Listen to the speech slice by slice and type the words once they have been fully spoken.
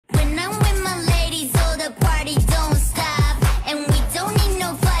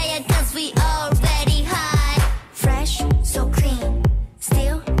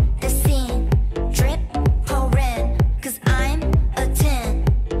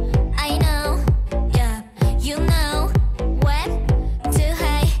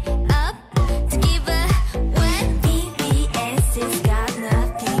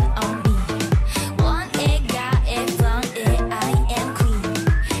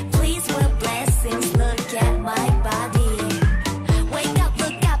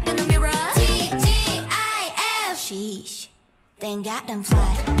got them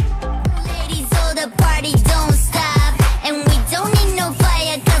fly. Ladies, so the party don't stop, and we don't need no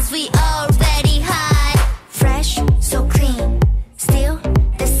fire, cause we already hot. Fresh, so clean, still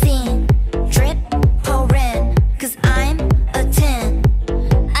the scene. Drip, pouring, cause I'm a 10.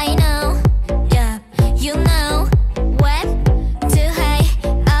 I know, yeah, you know when to high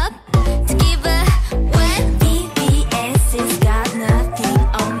up, to give a when. BBS has got nothing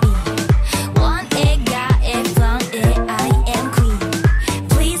on me. Want it, got it, flaunt it, I am queen.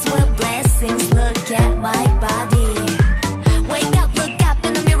 Please with blessings, look at my body. Wake up, look up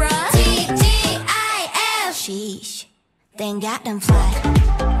in the mirror. Tgif. Sheesh, then got them fly.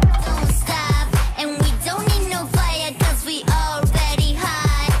 Don't stop, and we don't need no fire, cause we already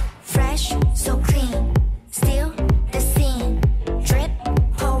hot. Fresh, so clean, still the scene. Drip,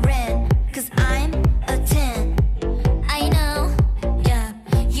 pouring, cause I'm a 10. I know, yeah,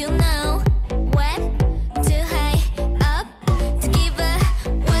 you know when to high up, to give a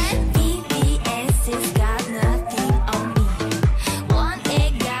when. BBS has got nothing on me. Want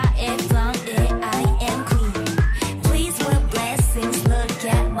it, got it, flaunt it, I am queen. Please with blessings, look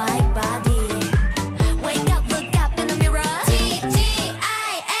at my body. Wake up, look up in the mirror. Tgif.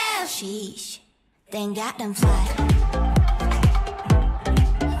 Sheesh, then got them fly.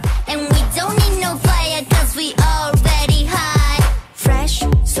 And we don't need no fire, cause we already hot. Fresh,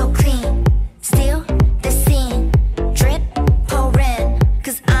 so clean, still the scene. Drip, pouring,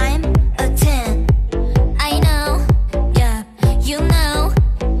 cause I'm a 10. I know, yeah, you know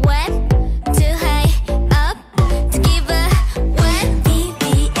when to high up, to give a when.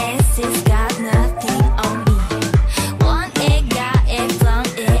 BBS has got nothing on me. Want it, got it,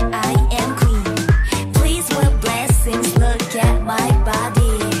 flaunt it, I am queen. Please with blessings, look at my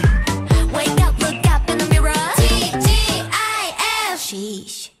body. Wake up, look up in the mirror. Tgif.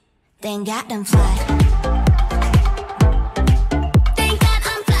 Sheesh, then got them fly.